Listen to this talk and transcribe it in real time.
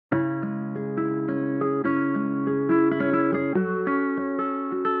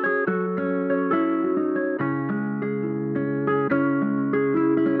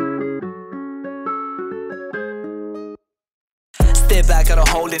I don't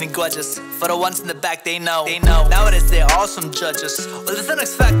hold any grudges. For the ones in the back, they know. Nowadays they're awesome judges. Well, it's an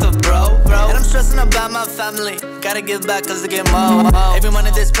X factor, bro. And I'm stressing about my family. Gotta give back cause I get more. Every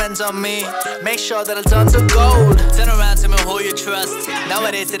money they spend on me, make sure that I turn to gold. Turn around to me who you trust.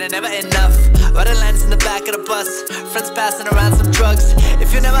 Nowadays it ain't never enough. Riding lines in the back of the bus, friends passing around some drugs.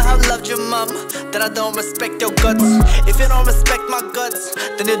 If you never have loved your mom, then I don't respect your guts. If you don't respect my guts,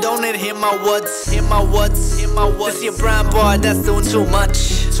 then you don't need to hear my words. Hear my words, hear my words. This your brown boy that's doing too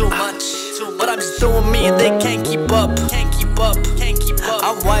much. But I'm just doing me and they can't keep up.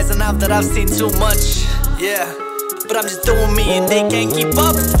 I'm wise enough that I've seen too much. Yeah, but I'm just doing me and they can't keep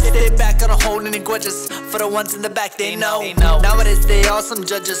up. Stay back, I don't hold any grudges. For the ones in the back, they know. Nowadays they awesome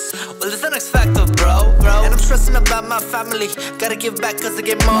judges. Well, it's an X factor, bro. And I'm stressing about my family. Gotta give back cause I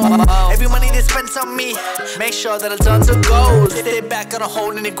get more. Every money they spend on me, make sure that I turn to gold. Stay back, I don't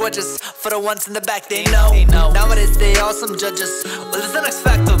hold any grudges. For the ones in the back, they know. Nowadays they awesome judges. Well, it's an X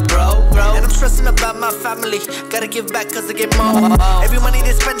factor, bro. And I'm stressing about my family. Gotta give back cause I get more. Every money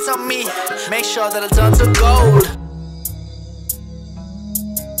they spend on me, make sure that I turn to gold.